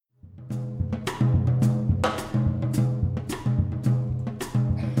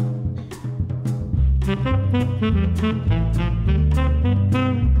Hello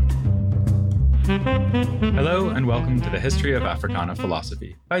and welcome to the History of Africana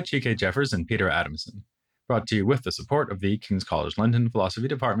Philosophy by Chike Jeffers and Peter Adamson, brought to you with the support of the King's College London Philosophy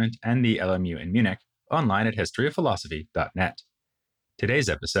Department and the LMU in Munich, online at historyofphilosophy.net. Today's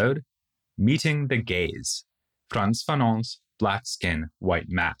episode, Meeting the Gays, Frantz Fanon's Black Skin, White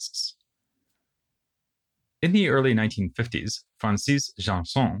Masks. In the early 1950s, Francis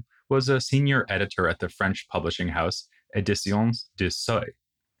Janson was a senior editor at the French publishing house Éditions du Seuil.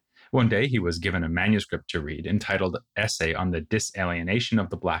 One day, he was given a manuscript to read entitled Essay on the Disalienation of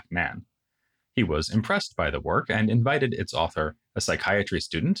the Black Man. He was impressed by the work and invited its author, a psychiatry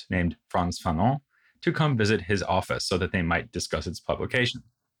student named Frantz Fanon, to come visit his office so that they might discuss its publication.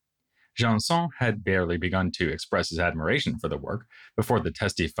 Janson had barely begun to express his admiration for the work before the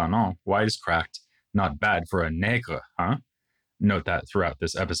testy Fanon wisecracked, "Not bad for a nègre, huh?" Note that throughout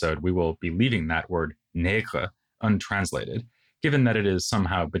this episode, we will be leaving that word nègre untranslated, given that it is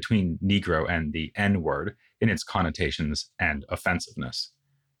somehow between Negro and the N-word in its connotations and offensiveness.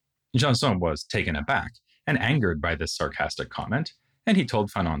 Janson was taken aback and angered by this sarcastic comment, and he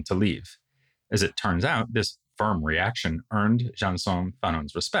told Fanon to leave. As it turns out, this firm reaction earned Janson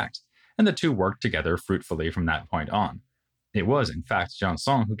Fanon's respect, and the two worked together fruitfully from that point on. It was, in fact,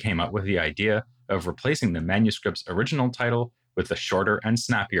 Janson who came up with the idea of replacing the manuscript's original title with the shorter and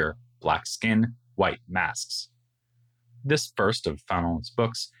snappier Black Skin, White Masks. This first of Fanon's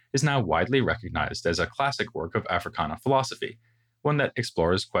books is now widely recognized as a classic work of Africana philosophy, one that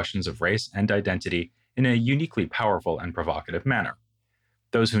explores questions of race and identity in a uniquely powerful and provocative manner.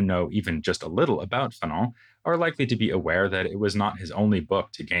 Those who know even just a little about Fanon are likely to be aware that it was not his only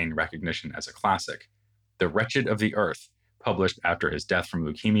book to gain recognition as a classic. The Wretched of the Earth, published after his death from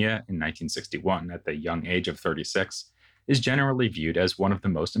leukemia in 1961 at the young age of 36, is generally viewed as one of the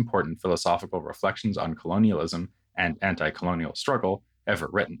most important philosophical reflections on colonialism and anti-colonial struggle ever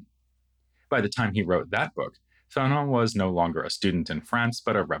written. By the time he wrote that book, Fanon was no longer a student in France,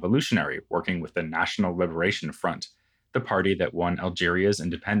 but a revolutionary working with the National Liberation Front, the party that won Algeria's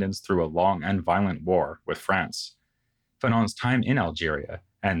independence through a long and violent war with France. Fanon's time in Algeria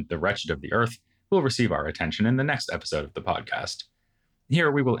and The Wretched of the Earth will receive our attention in the next episode of the podcast. Here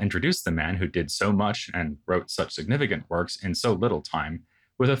we will introduce the man who did so much and wrote such significant works in so little time,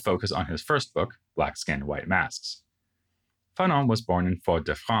 with a focus on his first book, Black Skin, White Masks. Fanon was born in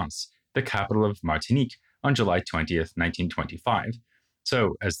Fort-de-France, the capital of Martinique, on July 20th, 1925.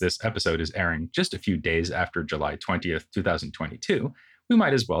 So, as this episode is airing just a few days after July 20th, 2022, we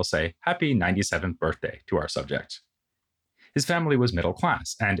might as well say happy 97th birthday to our subject. His family was middle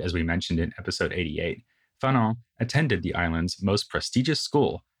class, and as we mentioned in episode 88, Fanon attended the island's most prestigious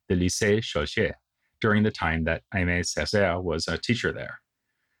school, the Lycée Chauchet, during the time that Aimé Césaire was a teacher there.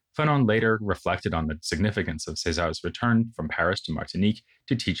 Fanon later reflected on the significance of Césaire's return from Paris to Martinique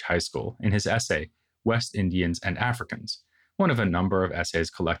to teach high school in his essay, West Indians and Africans, one of a number of essays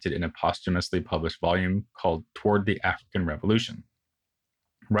collected in a posthumously published volume called Toward the African Revolution.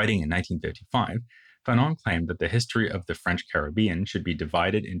 Writing in 1955, Fanon claimed that the history of the French Caribbean should be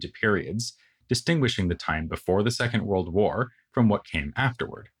divided into periods, distinguishing the time before the Second World War from what came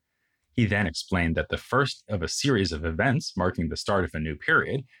afterward. He then explained that the first of a series of events marking the start of a new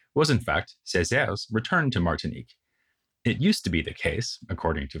period was in fact Césaire's return to Martinique. It used to be the case,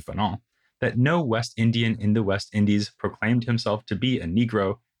 according to Fanon, that no West Indian in the West Indies proclaimed himself to be a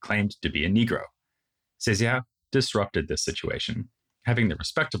Negro, claimed to be a Negro. Césaire disrupted this situation, having the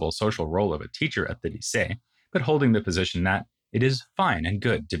respectable social role of a teacher at the lycée, but holding the position that it is fine and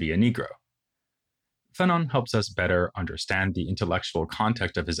good to be a Negro. Fanon helps us better understand the intellectual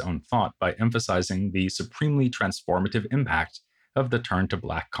context of his own thought by emphasizing the supremely transformative impact of the turn to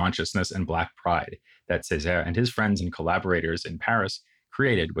Black consciousness and Black pride that Césaire and his friends and collaborators in Paris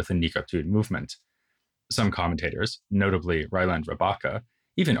created with the Négritude movement. Some commentators, notably Roland Rabaka,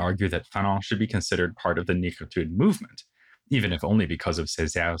 even argue that Fanon should be considered part of the Négritude movement, even if only because of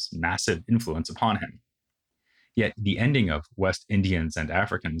Césaire's massive influence upon him. Yet the ending of West Indians and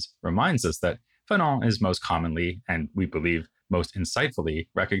Africans reminds us that Fanon is most commonly, and we believe most insightfully,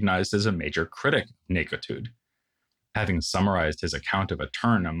 recognized as a major critic of Négritude. Having summarized his account of a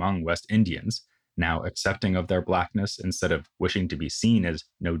turn among West Indians, now accepting of their Blackness instead of wishing to be seen as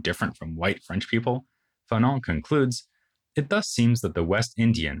no different from white French people, Fanon concludes, "It thus seems that the West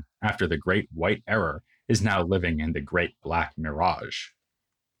Indian, after the great white error, is now living in the great Black mirage."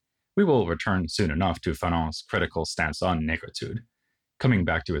 We will return soon enough to Fanon's critical stance on Négritude. Coming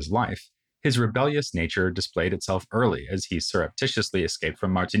back to his life, his rebellious nature displayed itself early as he surreptitiously escaped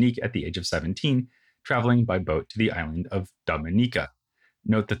from Martinique at the age of 17, traveling by boat to the island of Dominica.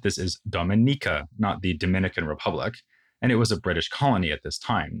 Note that this is Dominica, not the Dominican Republic, and it was a British colony at this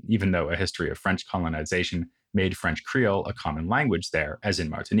time, even though a history of French colonization made French Creole a common language there, as in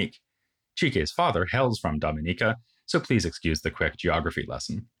Martinique. Chike's father hails from Dominica, so please excuse the quick geography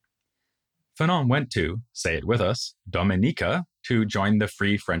lesson. Fanon went to, say it with us, Dominica to join the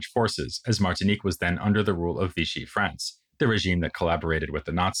Free French Forces, as Martinique was then under the rule of Vichy France, the regime that collaborated with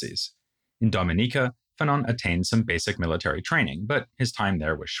the Nazis. In Dominica, Fanon attained some basic military training, but his time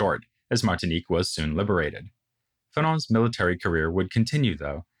there was short, as Martinique was soon liberated. Fanon's military career would continue,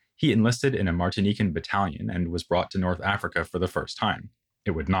 though. He enlisted in a Martinican battalion and was brought to North Africa for the first time.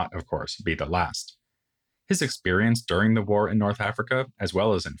 It would not, of course, be the last. His experience during the war in North Africa, as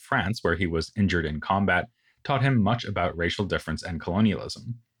well as in France, where he was injured in combat, taught him much about racial difference and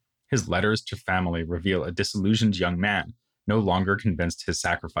colonialism. His letters to family reveal a disillusioned young man, no longer convinced his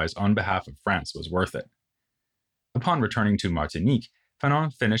sacrifice on behalf of France was worth it. Upon returning to Martinique,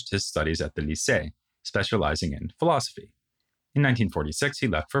 Fanon finished his studies at the Lycée, specializing in philosophy. In 1946, he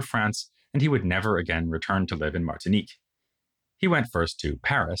left for France, and he would never again return to live in Martinique. He went first to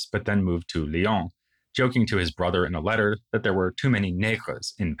Paris, but then moved to Lyon, joking to his brother in a letter that there were too many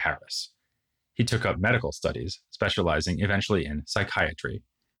nègres in Paris. He took up medical studies, specializing eventually in psychiatry.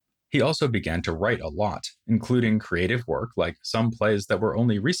 He also began to write a lot, including creative work like some plays that were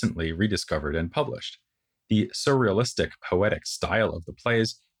only recently rediscovered and published. The surrealistic, poetic style of the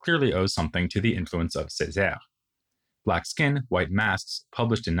plays clearly owes something to the influence of Césaire. Black Skin, White Masks,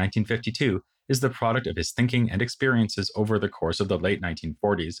 published in 1952, is the product of his thinking and experiences over the course of the late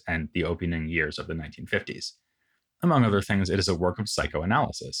 1940s and the opening years of the 1950s. Among other things, it is a work of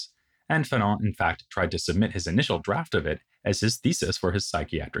psychoanalysis, and Fanon, in fact, tried to submit his initial draft of it as his thesis for his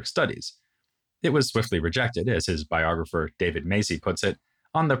psychiatric studies. It was swiftly rejected, as his biographer David Macy puts it,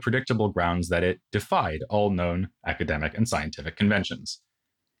 on the predictable grounds that it defied all known academic and scientific conventions.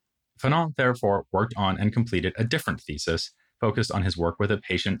 Fanon therefore worked on and completed a different thesis focused on his work with a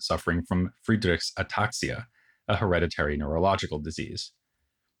patient suffering from Friedreich's ataxia, a hereditary neurological disease.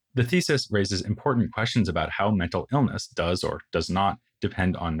 The thesis raises important questions about how mental illness does or does not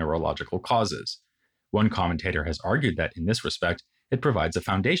depend on neurological causes. One commentator has argued that in this respect, it provides a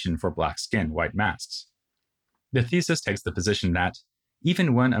foundation for Black Skin, White Masks. The thesis takes the position that,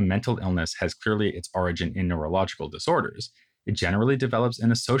 even when a mental illness has clearly its origin in neurological disorders, it generally develops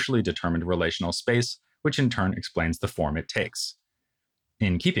in a socially determined relational space, which in turn explains the form it takes.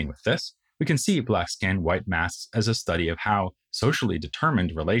 In keeping with this, we can see Black Skin, White Masks as a study of how socially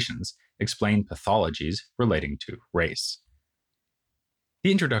determined relations explain pathologies relating to race.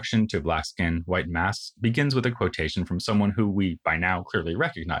 The introduction to Black Skin, White Masks begins with a quotation from someone who we by now clearly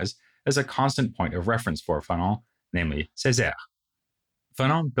recognize as a constant point of reference for Fanon, namely Césaire.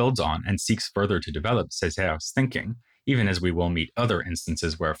 Fanon builds on and seeks further to develop Césaire's thinking, even as we will meet other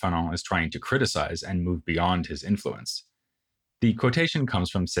instances where Fanon is trying to criticize and move beyond his influence. The quotation comes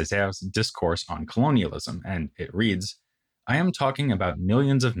from Césaire's Discourse on Colonialism, and it reads, "I am talking about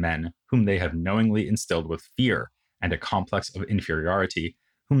millions of men whom they have knowingly instilled with fear and a complex of inferiority,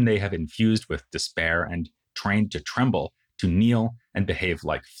 whom they have infused with despair and trained to tremble, to kneel, and behave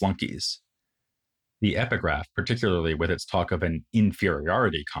like flunkies." The epigraph, particularly with its talk of an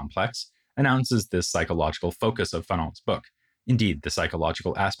inferiority complex, announces this psychological focus of Fanon's book, indeed the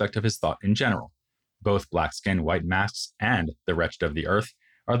psychological aspect of his thought in general. Both Black Skin, White Masks and The Wretched of the Earth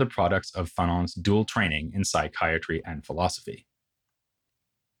are the products of Fanon's dual training in psychiatry and philosophy.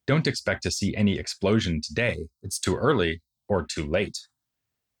 Don't expect to see any explosion today. It's too early or too late.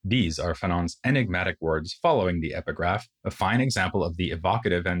 These are Fanon's enigmatic words following the epigraph, a fine example of the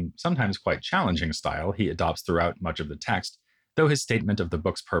evocative and sometimes quite challenging style he adopts throughout much of the text, though his statement of the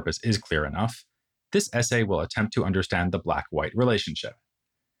book's purpose is clear enough. This essay will attempt to understand the black-white relationship.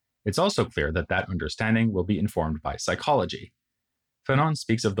 It's also clear that that understanding will be informed by psychology. Fanon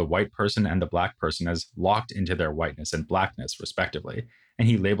speaks of the white person and the black person as locked into their whiteness and blackness, respectively, and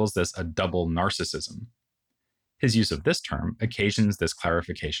he labels this a double narcissism. His use of this term occasions this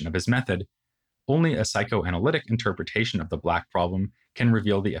clarification of his method. Only a psychoanalytic interpretation of the black problem can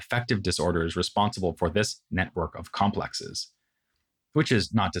reveal the affective disorders responsible for this network of complexes. Which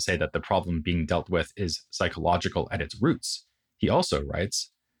is not to say that the problem being dealt with is psychological at its roots. He also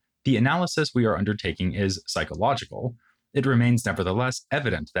writes, "The analysis we are undertaking is psychological. It remains nevertheless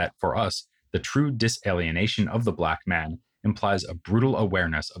evident that, for us, the true disalienation of the black man implies a brutal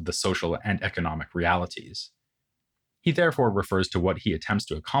awareness of the social and economic realities." He therefore refers to what he attempts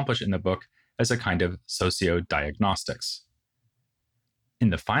to accomplish in the book as a kind of socio-diagnostics.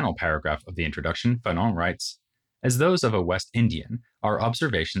 In the final paragraph of the introduction, Fanon writes, "As those of a West Indian, our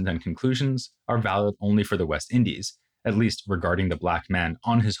observations and conclusions are valid only for the West Indies, at least regarding the black man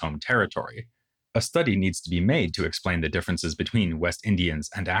on his home territory. A study needs to be made to explain the differences between West Indians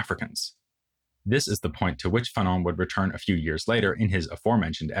and Africans. This is the point to which Fanon would return a few years later in his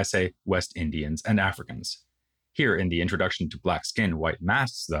aforementioned essay, West Indians and Africans. Here in the introduction to Black Skin, White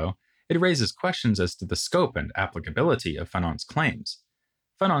Masks, though, it raises questions as to the scope and applicability of Fanon's claims.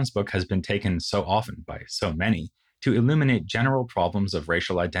 Fanon's book has been taken so often by so many to illuminate general problems of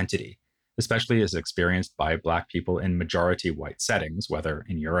racial identity, especially as experienced by Black people in majority white settings, whether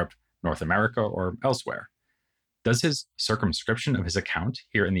in Europe, North America, or elsewhere. Does his circumscription of his account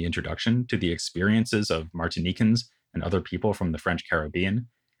here in the introduction to the experiences of Martinicans and other people from the French Caribbean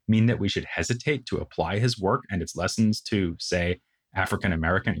mean that we should hesitate to apply his work and its lessons to, say, African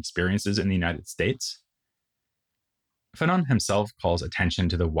American experiences in the United States? Fanon himself calls attention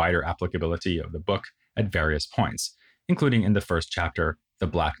to the wider applicability of the book at various points, including in the first chapter, The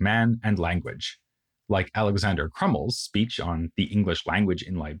Black Man and Language. Like Alexander Crummell's speech on the English language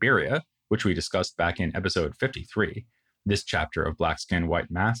in Liberia, which we discussed back in episode 53, this chapter of Black Skin,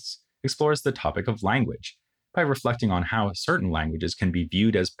 White Masks explores the topic of language by reflecting on how certain languages can be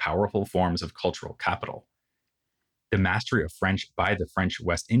viewed as powerful forms of cultural capital. The mastery of French by the French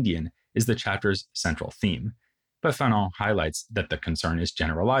West Indian is the chapter's central theme, but Fanon highlights that the concern is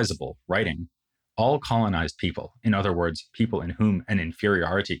generalizable, writing, "All colonized people, in other words, people in whom an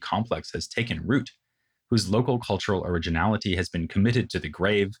inferiority complex has taken root, whose local cultural originality has been committed to the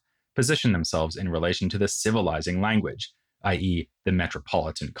grave, position themselves in relation to the civilizing language, i.e., the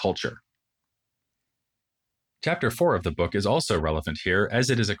metropolitan culture." Chapter 4 of the book is also relevant here, as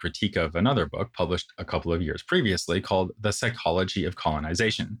it is a critique of another book published a couple of years previously called The Psychology of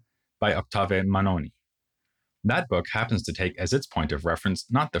Colonization by Octave Manoni. That book happens to take as its point of reference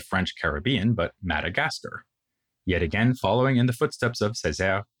not the French Caribbean, but Madagascar. Yet again, following in the footsteps of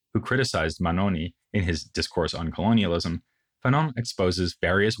Césaire, who criticized Manoni in his Discourse on Colonialism, Fanon exposes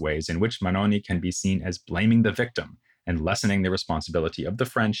various ways in which Manoni can be seen as blaming the victim and lessening the responsibility of the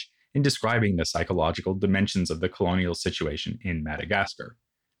French in describing the psychological dimensions of the colonial situation in Madagascar.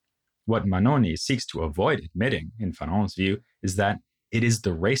 What Manoni seeks to avoid admitting, in Fanon's view, is that it is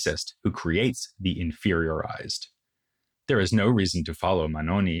the racist who creates the inferiorized. There is no reason to follow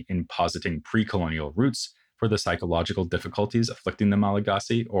Manoni in positing pre-colonial roots for the psychological difficulties afflicting the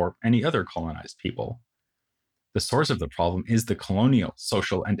Malagasy or any other colonized people. The source of the problem is the colonial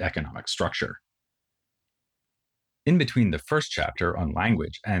social and economic structure. In between the first chapter on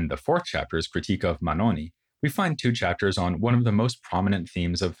language and the fourth chapter's critique of Manoni, we find two chapters on one of the most prominent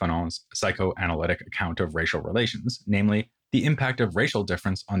themes of Fanon's psychoanalytic account of racial relations, namely, the impact of racial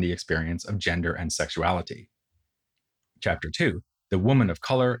difference on the experience of gender and sexuality. Chapter 2, The Woman of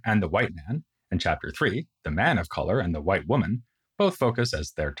Color and the White Man, and Chapter 3, The Man of Color and the White Woman, both focus,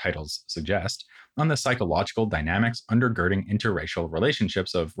 as their titles suggest, on the psychological dynamics undergirding interracial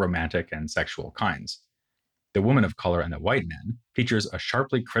relationships of romantic and sexual kinds. The Woman of Color and the White Man features a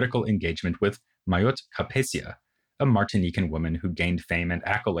sharply critical engagement with Mayotte Capecia, a Martinican woman who gained fame and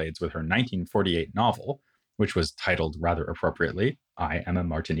accolades with her 1948 novel, which was titled rather appropriately, I Am a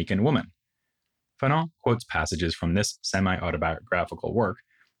Martinican Woman. Fanon quotes passages from this semi-autobiographical work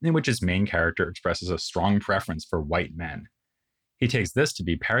in which his main character expresses a strong preference for white men. He takes this to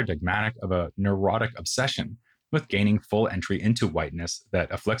be paradigmatic of a neurotic obsession with gaining full entry into whiteness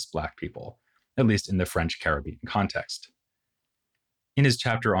that afflicts Black people, at least in the French Caribbean context. In his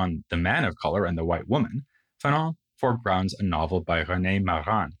chapter on The Man of Color and the White Woman, Fanon foregrounds a novel by René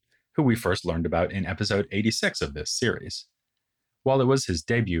Maran, who we first learned about in episode 86 of this series. While it was his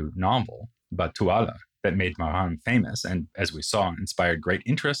debut novel, Batuala, that made Maran famous and, as we saw, inspired great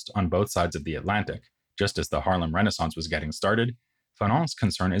interest on both sides of the Atlantic, just as the Harlem Renaissance was getting started, Fanon's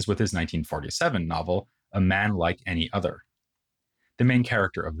concern is with his 1947 novel, A Man Like Any Other. The main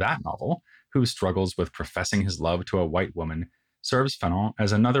character of that novel, who struggles with professing his love to a white woman, serves Fanon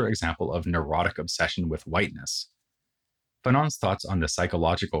as another example of neurotic obsession with whiteness. Fanon's thoughts on the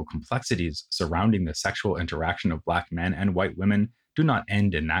psychological complexities surrounding the sexual interaction of Black men and white women do not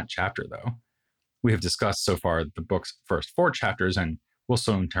end in that chapter, though. We have discussed so far the book's first 4 chapters, and will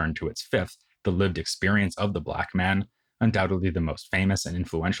soon turn to its 5th, the lived experience of the Black man, undoubtedly the most famous and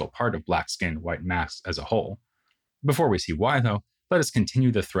influential part of Black Skin, White Masks as a whole. Before we see why, though, let us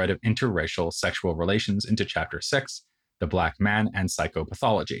continue the thread of interracial sexual relations into Chapter 6, The Black Man and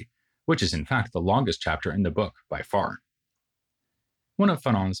Psychopathology, which is in fact the longest chapter in the book by far. One of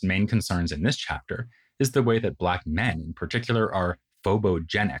Fanon's main concerns in this chapter is the way that Black men in particular are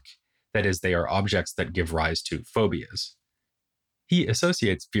phobogenic, that is, they are objects that give rise to phobias. He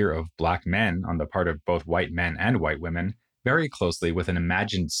associates fear of Black men on the part of both white men and white women very closely with an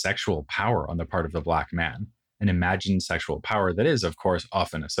imagined sexual power on the part of the Black man, an imagined sexual power that is, of course,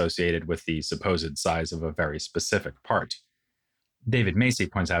 often associated with the supposed size of a very specific part. David Macy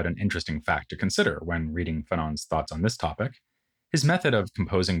points out an interesting fact to consider when reading Fanon's thoughts on this topic. His method of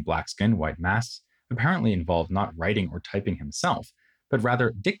composing black skin, white masks apparently involved not writing or typing himself, but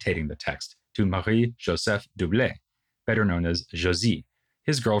rather dictating the text to Marie-Joseph Doublet, better known as Josie,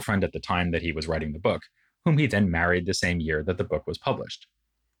 his girlfriend at the time that he was writing the book, whom he then married the same year that the book was published.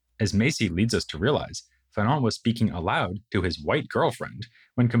 As Macy leads us to realize, Fanon was speaking aloud to his white girlfriend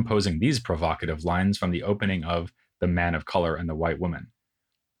when composing these provocative lines from the opening of The Man of Color and the White Woman.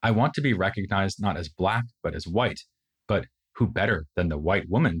 I want to be recognized not as black, but as white. But who better than the white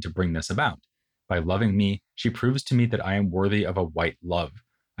woman to bring this about? By loving me, she proves to me that I am worthy of a white love.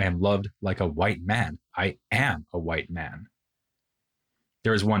 I am loved like a white man. I am a white man.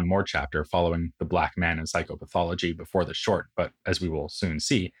 There is one more chapter following the black man in psychopathology before the short, but as we will soon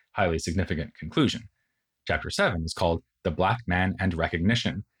see, highly significant conclusion. Chapter 7 is called The Black Man and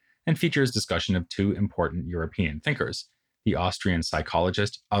Recognition, and features discussion of two important European thinkers, the Austrian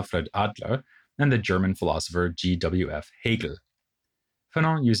psychologist Alfred Adler and the German philosopher G.W.F. Hegel.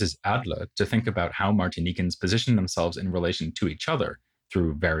 Fanon uses Adler to think about how Martinicans position themselves in relation to each other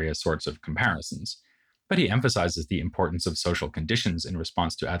through various sorts of comparisons, but he emphasizes the importance of social conditions in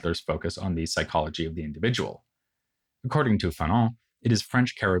response to Adler's focus on the psychology of the individual. According to Fanon, it is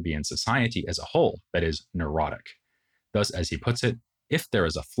French Caribbean society as a whole that is neurotic. Thus, as he puts it, if there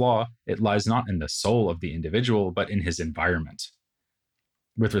is a flaw, it lies not in the soul of the individual, but in his environment.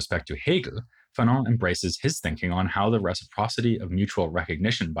 With respect to Hegel, Fanon embraces his thinking on how the reciprocity of mutual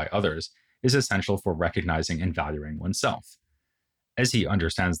recognition by others is essential for recognizing and valuing oneself. As he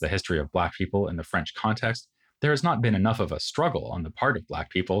understands the history of Black people in the French context, there has not been enough of a struggle on the part of Black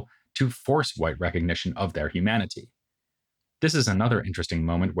people to force white recognition of their humanity. This is another interesting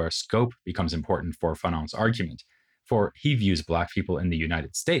moment where scope becomes important for Fanon's argument, for he views Black people in the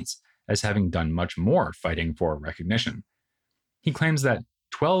United States as having done much more fighting for recognition. He claims that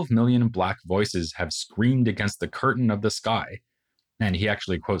 12 million Black voices have screamed against the curtain of the sky, and he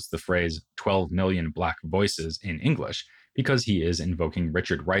actually quotes the phrase 12 million Black voices in English because he is invoking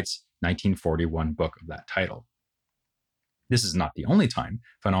Richard Wright's 1941 book of that title. This is not the only time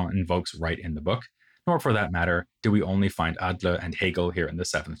Fanon invokes Wright in the book, nor for that matter do we only find Adler and Hegel here in the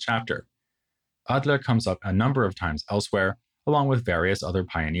 7th chapter. Adler comes up a number of times elsewhere, along with various other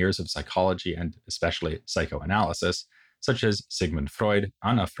pioneers of psychology and especially psychoanalysis, such as Sigmund Freud,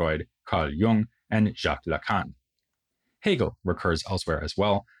 Anna Freud, Carl Jung, and Jacques Lacan. Hegel recurs elsewhere as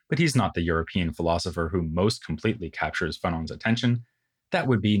well, but he's not the European philosopher who most completely captures Fanon's attention. That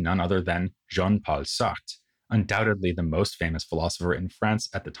would be none other than Jean-Paul Sartre, undoubtedly the most famous philosopher in France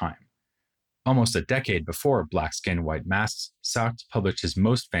at the time. Almost a decade before Black Skin, White Masks, Sartre published his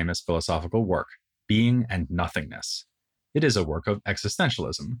most famous philosophical work, Being and Nothingness. It is a work of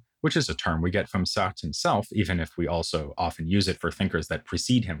existentialism, which is a term we get from Sartre himself, even if we also often use it for thinkers that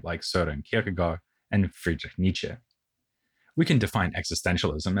precede him like Søren Kierkegaard and Friedrich Nietzsche. We can define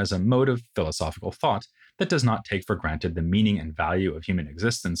existentialism as a mode of philosophical thought that does not take for granted the meaning and value of human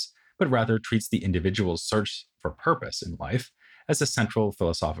existence, but rather treats the individual's search for purpose in life as a central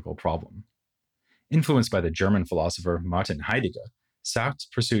philosophical problem. Influenced by the German philosopher Martin Heidegger, Sartre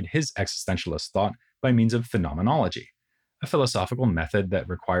pursued his existentialist thought by means of phenomenology, a philosophical method that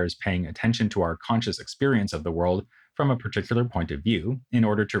requires paying attention to our conscious experience of the world from a particular point of view in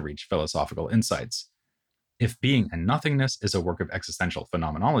order to reach philosophical insights. If Being and Nothingness is a work of existential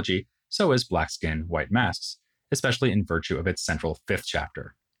phenomenology, so is Black Skin, White Masks, especially in virtue of its central 5th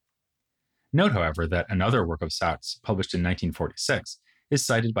chapter. Note, however, that another work of Sartre's, published in 1946, is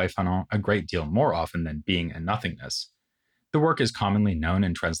cited by Fanon a great deal more often than Being and Nothingness. The work is commonly known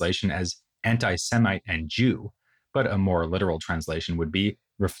in translation as Anti-Semite and Jew, but a more literal translation would be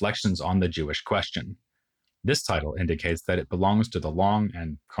Reflections on the Jewish Question. This title indicates that it belongs to the long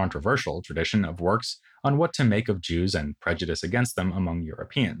and controversial tradition of works on what to make of Jews and prejudice against them among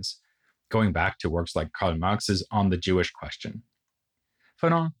Europeans, going back to works like Karl Marx's On the Jewish Question.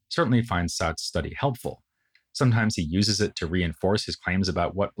 Fanon certainly finds Sartre's study helpful. Sometimes he uses it to reinforce his claims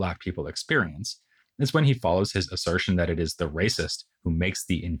about what Black people experience. It's when he follows his assertion that it is the racist who makes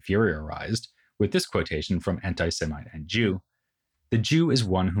the inferiorized, with this quotation from Anti-Semite and Jew. The Jew is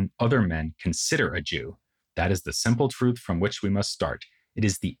one whom other men consider a Jew. That is the simple truth from which we must start. It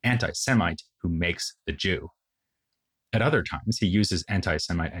is the anti-Semite who makes the Jew. At other times, he uses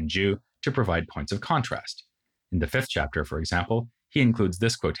anti-Semite and Jew to provide points of contrast. In the 5th chapter, for example, he includes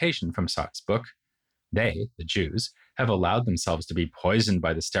this quotation from Sartre's book: They, the Jews, have allowed themselves to be poisoned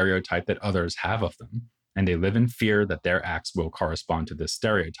by the stereotype that others have of them, and they live in fear that their acts will correspond to this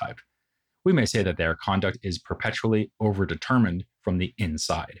stereotype. we may say that their conduct is perpetually overdetermined from the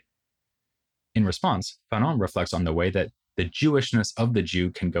inside. In response, Fanon reflects on the way that the Jewishness of the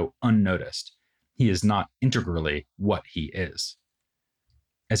Jew can go unnoticed. He is not integrally what he is.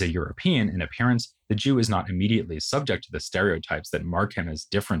 As a European in appearance, the Jew is not immediately subject to the stereotypes that mark him as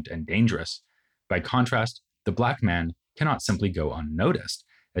different and dangerous. By contrast, the black man cannot simply go unnoticed,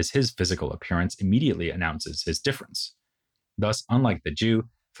 as his physical appearance immediately announces his difference. Thus, unlike the Jew,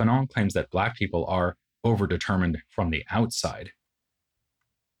 Fanon claims that black people are overdetermined from the outside.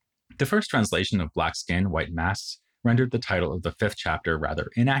 The first translation of Black Skin, White Masks rendered the title of the 5th chapter rather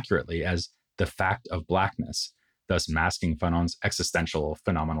inaccurately as The Fact of Blackness, thus masking Fanon's existential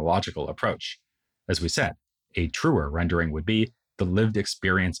phenomenological approach. As we said, a truer rendering would be The Lived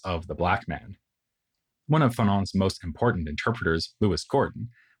Experience of the Black Man. One of Fanon's most important interpreters, Louis Gordon,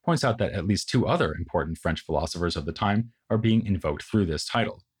 points out that at least 2 other important French philosophers of the time are being invoked through this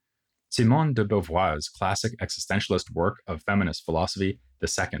title. Simone de Beauvoir's classic existentialist work of feminist philosophy, The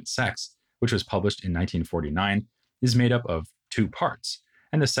Second Sex, which was published in 1949, is made up of 2 parts,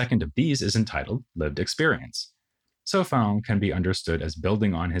 and the second of these is entitled Lived Experience. So Fanon can be understood as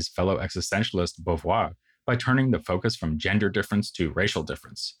building on his fellow existentialist Beauvoir by turning the focus from gender difference to racial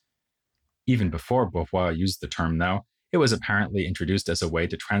difference. Even before Beauvoir used the term, though, it was apparently introduced as a way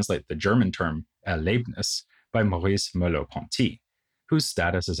to translate the German term Erlebnis by Maurice Merleau-Ponty, whose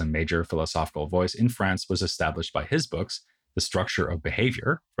status as a major philosophical voice in France was established by his books, The Structure of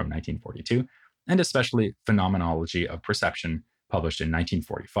Behavior from 1942, and especially Phenomenology of Perception, published in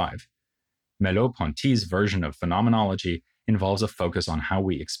 1945. Merleau-Ponty's version of phenomenology involves a focus on how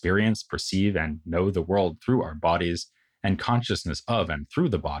we experience, perceive, and know the world through our bodies, and consciousness of and through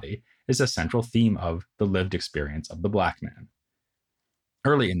the body is a central theme of the lived experience of the black man.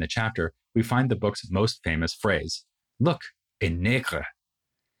 Early in the chapter, we find the book's most famous phrase, "Look, a nègre."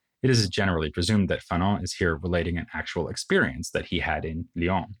 It is generally presumed that Fanon is here relating an actual experience that he had in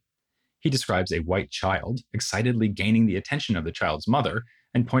Lyon. He describes a white child excitedly gaining the attention of the child's mother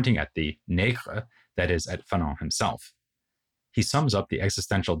and pointing at the nègre, that is, at Fanon himself. He sums up the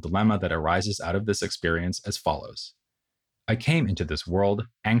existential dilemma that arises out of this experience as follows. I came into this world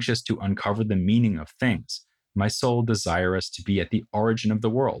anxious to uncover the meaning of things, my soul desirous to be at the origin of the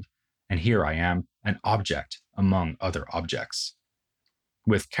world, and here I am, an object among other objects.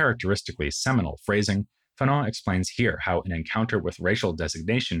 With characteristically seminal phrasing, Fanon explains here how an encounter with racial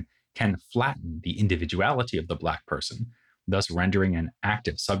designation can flatten the individuality of the black person, thus rendering an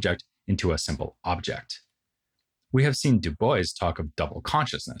active subject into a simple object. We have seen Du Bois talk of double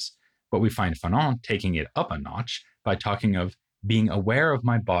consciousness, but we find Fanon taking it up a notch by talking of being aware of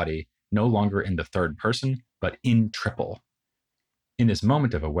my body no longer in the third person, but in triple. In this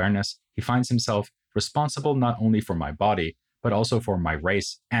moment of awareness, he finds himself responsible not only for my body, but also for my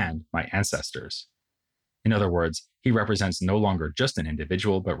race and my ancestors. In other words, he represents no longer just an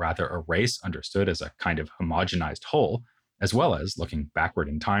individual, but rather a race understood as a kind of homogenized whole, as well as, looking backward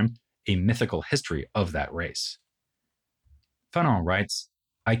in time, a mythical history of that race. Fanon writes,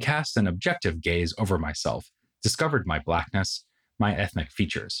 I cast an objective gaze over myself, discovered my blackness, my ethnic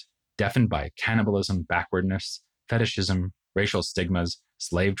features, deafened by cannibalism, backwardness, fetishism, racial stigmas,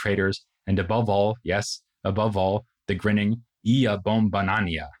 slave traders, and above all, yes, above all, the grinning Ia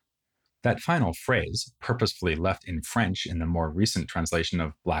Bombanania. That final phrase, purposefully left in French in the more recent translation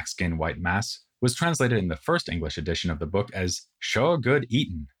of Black Skin, White Mass, was translated in the first English edition of the book as "show good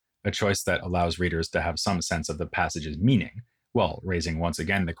eatin'," a choice that allows readers to have some sense of the passage's meaning, while raising once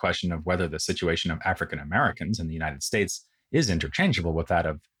again the question of whether the situation of African Americans in the United States is interchangeable with that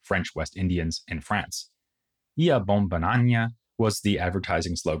of French West Indians in France. Ia bon banania was the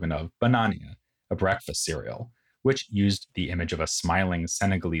advertising slogan of Banania, a breakfast cereal, which used the image of a smiling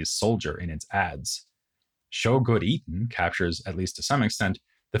Senegalese soldier in its ads. Show good eatin' captures, at least to some extent,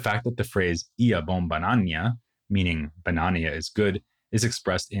 the fact that the phrase Ia bon banania, meaning banania is good, is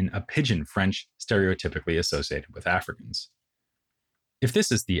expressed in a pidgin French stereotypically associated with Africans. If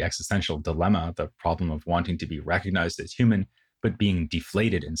this is the existential dilemma, the problem of wanting to be recognized as human, but being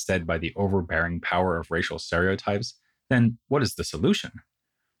deflated instead by the overbearing power of racial stereotypes, then what is the solution?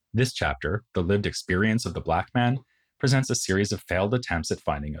 This chapter, The Lived Experience of the Black Man, presents a series of failed attempts at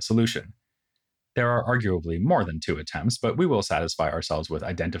finding a solution. There are arguably more than 2 attempts, but we will satisfy ourselves with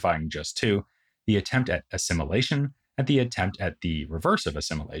identifying just 2, the attempt at assimilation and the attempt at the reverse of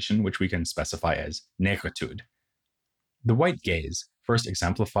assimilation, which we can specify as negritude. The white gaze, first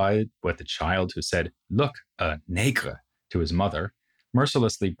exemplified with the child who said, "Look, a nègre," to his mother,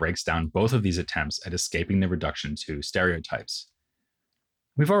 mercilessly breaks down both of these attempts at escaping the reduction to stereotypes.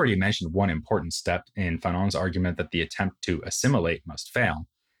 We've already mentioned one important step in Fanon's argument that the attempt to assimilate must fail,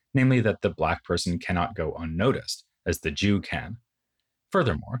 namely that the black person cannot go unnoticed, as the Jew can.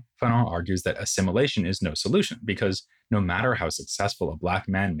 Furthermore, Fanon argues that assimilation is no solution because no matter how successful a black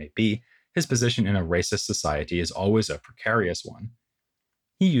man may be, his position in a racist society is always a precarious one.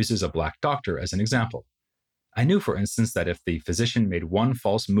 He uses a black doctor as an example. I knew, for instance, that if the physician made one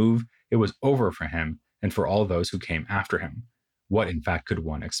false move, it was over for him and for all those who came after him. What, in fact, could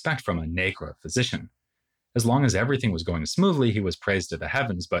one expect from a Negre physician? As long as everything was going smoothly, he was praised to the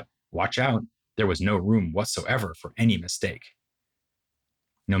heavens, but watch out, there was no room whatsoever for any mistake.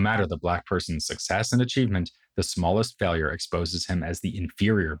 No matter the black person's success and achievement, the smallest failure exposes him as the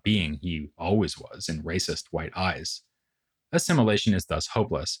inferior being he always was in racist white eyes. Assimilation is thus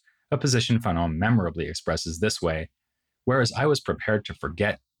hopeless, a position Fanon memorably expresses this way: whereas I was prepared to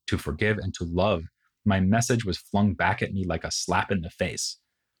forget, to forgive, and to love, my message was flung back at me like a slap in the face.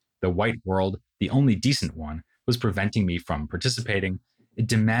 The white world, the only decent one, was preventing me from participating. It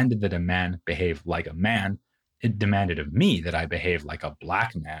demanded that a man behave like a man. It demanded of me that I behave like a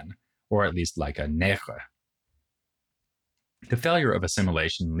black man, or at least like a nègre. The failure of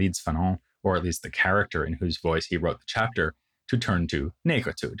assimilation leads Fanon, or at least the character in whose voice he wrote the chapter, to turn to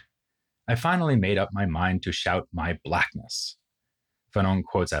negritude. I finally made up my mind to shout my blackness. Fanon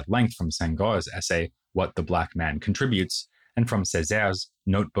quotes at length from Senghor's essay, What the Black Man Contributes, and from Césaire's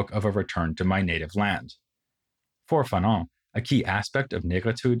Notebook of a Return to My Native Land. For Fanon, a key aspect of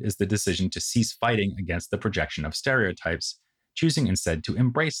negritude is the decision to cease fighting against the projection of stereotypes, choosing instead to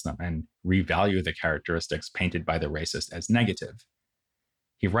embrace them and revalue the characteristics painted by the racist as negative.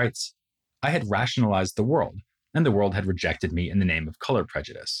 He writes, I had rationalized the world, and the world had rejected me in the name of color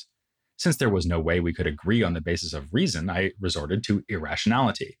prejudice. Since there was no way we could agree on the basis of reason, I resorted to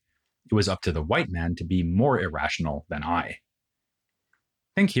irrationality. It was up to the white man to be more irrational than I.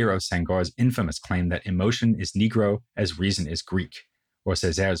 Think here of Senghor's infamous claim that emotion is Negro as reason is Greek, or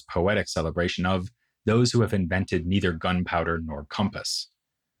Césaire's poetic celebration of those who have invented neither gunpowder nor compass.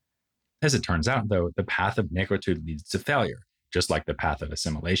 As it turns out, though, the path of negritude leads to failure, just like the path of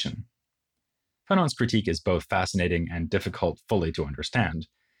assimilation. Fanon's critique is both fascinating and difficult fully to understand.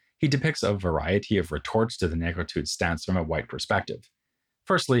 He depicts a variety of retorts to the negritude stance from a white perspective.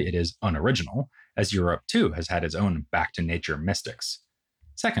 Firstly, it is unoriginal, as Europe too has had its own back-to-nature mystics.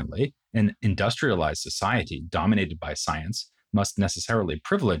 Secondly, an industrialized society dominated by science must necessarily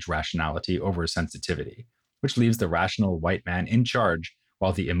privilege rationality over sensitivity, which leaves the rational white man in charge,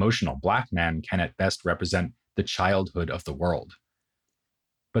 while the emotional black man can at best represent the childhood of the world.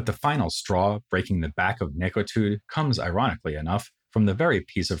 But the final straw breaking the back of negritude comes, ironically enough, from the very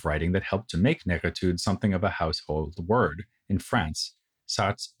piece of writing that helped to make negritude something of a household word in France,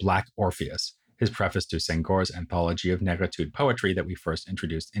 Sartre's Black Orpheus, his preface to Senghor's anthology of negritude poetry that we first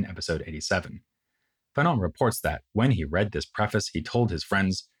introduced in episode 87. Fanon reports that, when he read this preface, he told his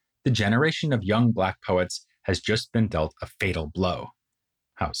friends, the generation of young black poets has just been dealt a fatal blow.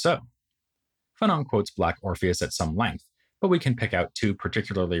 How so? Fanon quotes Black Orpheus at some length, but we can pick out two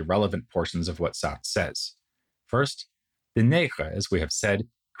particularly relevant portions of what Sartre says. First, the nègre, as we have said,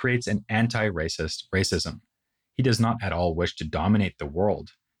 creates an anti-racist racism. He does not at all wish to dominate the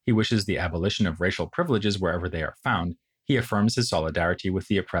world. He wishes the abolition of racial privileges wherever they are found. He affirms his solidarity with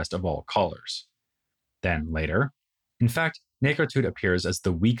the oppressed of all colors. Then, later, in fact, negritude appears as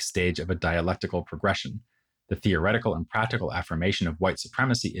the weak stage of a dialectical progression. The theoretical and practical affirmation of white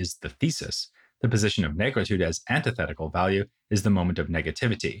supremacy is the thesis. The position of negritude as antithetical value is the moment of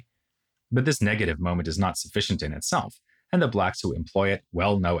negativity. But this negative moment is not sufficient in itself, and the blacks who employ it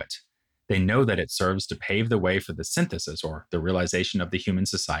well know it. They know that it serves to pave the way for the synthesis or the realization of the human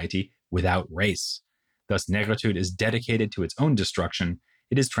society without race. Thus, negritude is dedicated to its own destruction.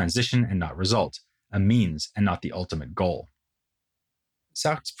 It is transition and not result, a means and not the ultimate goal.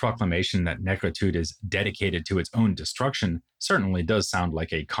 Sartre's proclamation that negritude is dedicated to its own destruction certainly does sound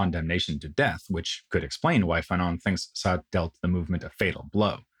like a condemnation to death, which could explain why Fanon thinks Sartre dealt the movement a fatal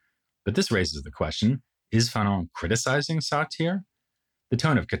blow. But this raises the question, is Fanon criticizing Sartre here? The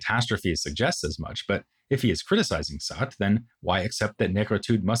tone of catastrophe suggests as much, but if he is criticizing Sartre, then why accept that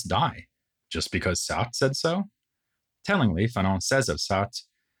negritude must die? Just because Sartre said so? Tellingly, Fanon says of Sartre,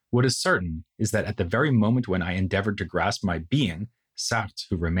 what is certain is that at the very moment when I endeavored to grasp my being, Sartre,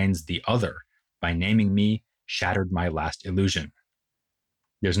 who remains the other, by naming me, shattered my last illusion.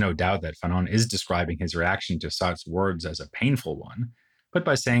 There's no doubt that Fanon is describing his reaction to Sartre's words as a painful one, but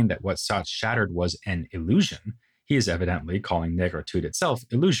by saying that what Sartre shattered was an illusion, he is evidently calling negritude itself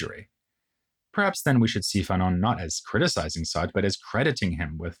illusory. Perhaps then we should see Fanon not as criticizing Sartre, but as crediting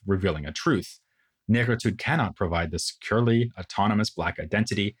him with revealing a truth. Negritude cannot provide the securely autonomous black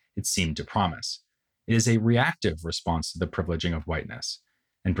identity it seemed to promise. It is a reactive response to the privileging of whiteness.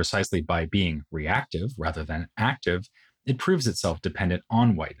 and precisely by being reactive rather than active, it proves itself dependent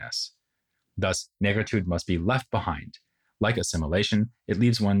on whiteness. Thus, negritude must be left behind. Like assimilation, it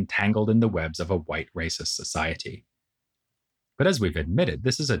leaves one tangled in the webs of a white racist society. But as we've admitted,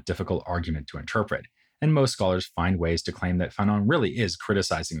 this is a difficult argument to interpret, and most scholars find ways to claim that Fanon really is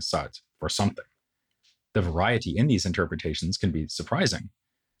criticizing Sartre for something. The variety in these interpretations can be surprising.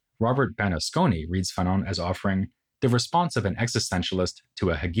 Robert Bernasconi reads Fanon as offering the response of an existentialist to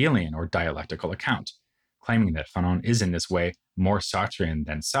a Hegelian or dialectical account, claiming that Fanon is in this way more Sartrean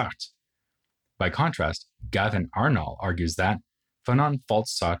than Sartre. By contrast, Gavin Arnall argues that Fanon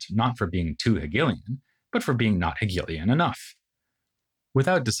faults Sartre not for being too Hegelian, but for being not Hegelian enough.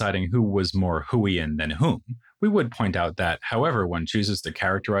 Without deciding who was more Whoian than whom, we would point out that however one chooses to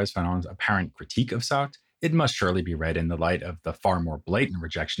characterize Fanon's apparent critique of Sartre, it must surely be read in the light of the far more blatant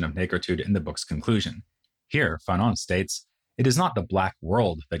rejection of negritude in the book's conclusion. Here, Fanon states, "It is not the black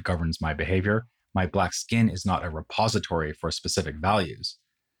world that governs my behavior. My black skin is not a repository for specific values."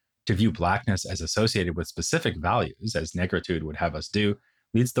 To view blackness as associated with specific values, as negritude would have us do,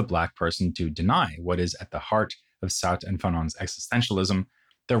 leads the black person to deny what is at the heart of Sartre and Fanon's existentialism,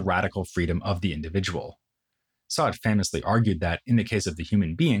 the radical freedom of the individual. Sartre famously argued that, in the case of the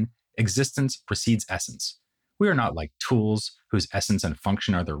human being, existence precedes essence. We are not like tools whose essence and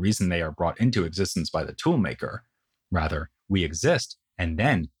function are the reason they are brought into existence by the toolmaker. Rather, we exist, and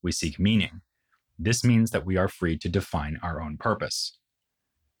then we seek meaning. This means that we are free to define our own purpose.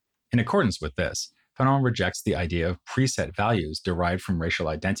 In accordance with this, Fanon rejects the idea of preset values derived from racial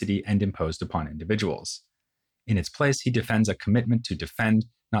identity and imposed upon individuals. In its place, he defends a commitment to defend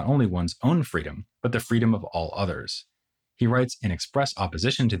not only one's own freedom, but the freedom of all others. He writes in express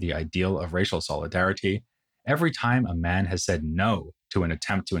opposition to the ideal of racial solidarity, "Every time a man has said no to an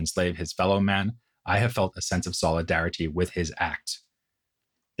attempt to enslave his fellow man, I have felt a sense of solidarity with his act."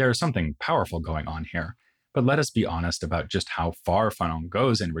 There is something powerful going on here, but let us be honest about just how far Fanon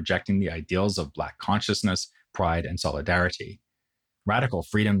goes in rejecting the ideals of Black consciousness, pride, and solidarity. Radical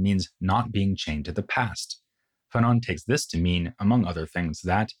freedom means not being chained to the past. Fanon takes this to mean, among other things,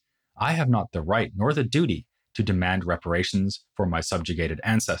 that I have not the right nor the duty to demand reparations for my subjugated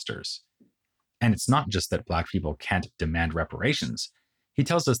ancestors. And it's not just that Black people can't demand reparations. He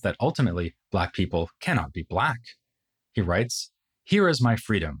tells us that ultimately Black people cannot be Black. He writes, "Here is my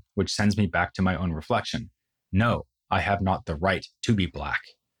freedom, which sends me back to my own reflection. No, I have not the right to be Black."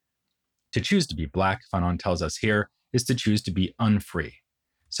 To choose to be Black, Fanon tells us here, is to choose to be unfree.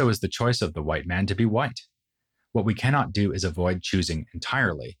 So is the choice of the white man to be white. What we cannot do is avoid choosing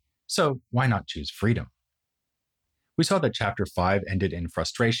entirely. So why not choose freedom? We saw that Chapter 5 ended in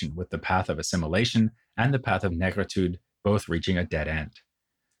frustration, with the path of assimilation and the path of negritude both reaching a dead end.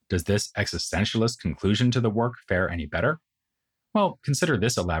 Does this existentialist conclusion to the work fare any better? Well, consider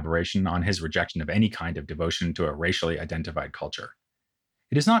this elaboration on his rejection of any kind of devotion to a racially identified culture.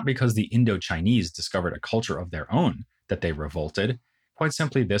 It is not because the Indo-Chinese discovered a culture of their own that they revolted. Quite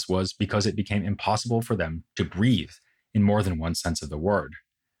simply, this was because it became impossible for them to breathe in more than one sense of the word.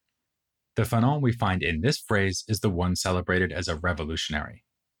 The Fanon we find in this phrase is the one celebrated as a revolutionary.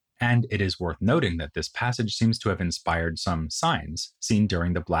 And it is worth noting that this passage seems to have inspired some signs seen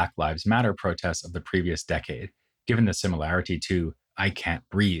during the Black Lives Matter protests of the previous decade, given the similarity to "I Can't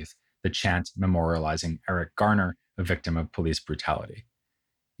Breathe," the chant memorializing Eric Garner, a victim of police brutality.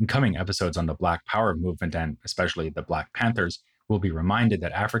 In coming episodes on the Black Power movement, and especially the Black Panthers, we'll be reminded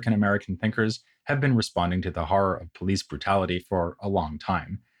that African American thinkers have been responding to the horror of police brutality for a long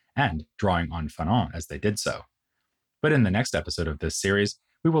time, and drawing on Fanon as they did so. But in the next episode of this series,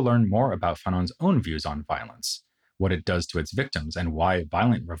 we will learn more about Fanon's own views on violence, what it does to its victims, and why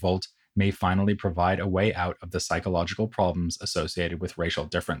violent revolt may finally provide a way out of the psychological problems associated with racial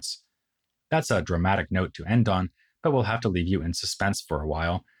difference. That's a dramatic note to end on, but we'll have to leave you in suspense for a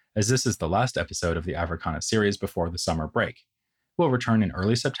while, as this is the last episode of the Africana series before the summer break. We'll return in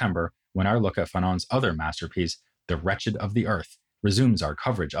early September when our look at Fanon's other masterpiece, The Wretched of the Earth, resumes our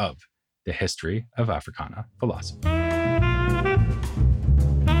coverage of the history of Africana philosophy.